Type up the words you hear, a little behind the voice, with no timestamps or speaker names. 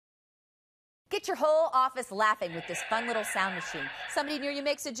Get your whole office laughing with this fun little sound machine. Somebody near you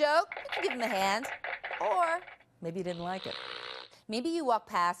makes a joke, you can give them a hand. Or maybe you didn't like it. Maybe you walk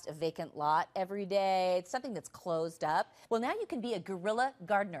past a vacant lot every day. It's something that's closed up. Well, now you can be a guerrilla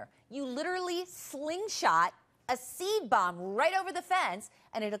gardener. You literally slingshot a seed bomb right over the fence,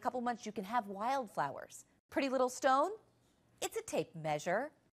 and in a couple months you can have wildflowers. Pretty little stone? It's a tape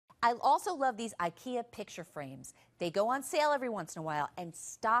measure. I also love these IKEA picture frames. They go on sale every once in a while and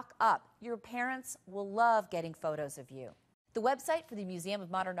stock up. Your parents will love getting photos of you. The website for the Museum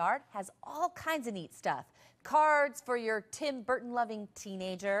of Modern Art has all kinds of neat stuff. Cards for your Tim Burton-loving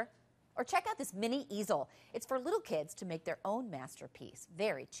teenager. Or check out this mini easel. It's for little kids to make their own masterpiece.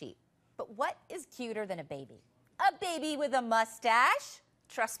 Very cheap. But what is cuter than a baby? A baby with a mustache?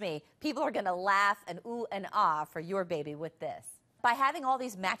 Trust me, people are gonna laugh and ooh and ah for your baby with this. By having all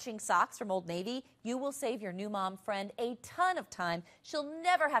these matching socks from Old Navy, you will save your new mom friend a ton of time. She'll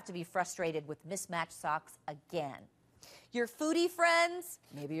never have to be frustrated with mismatched socks again. Your foodie friends,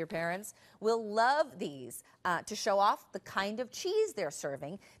 maybe your parents, will love these to show off the kind of cheese they're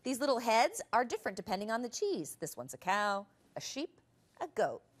serving. These little heads are different depending on the cheese. This one's a cow, a sheep, a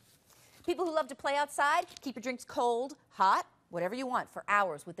goat. People who love to play outside, keep your drinks cold, hot, whatever you want for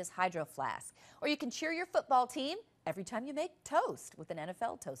hours with this hydro flask. Or you can cheer your football team every time you make toast with an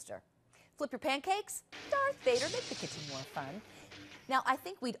NFL toaster. Flip your pancakes? Darth Vader, make the kitchen more fun. Now, I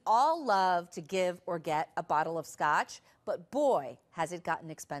think we'd all love to give or get a bottle of scotch, but boy, has it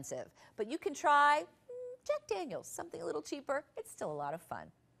gotten expensive. But you can try Jack Daniels, something a little cheaper. It's still a lot of fun.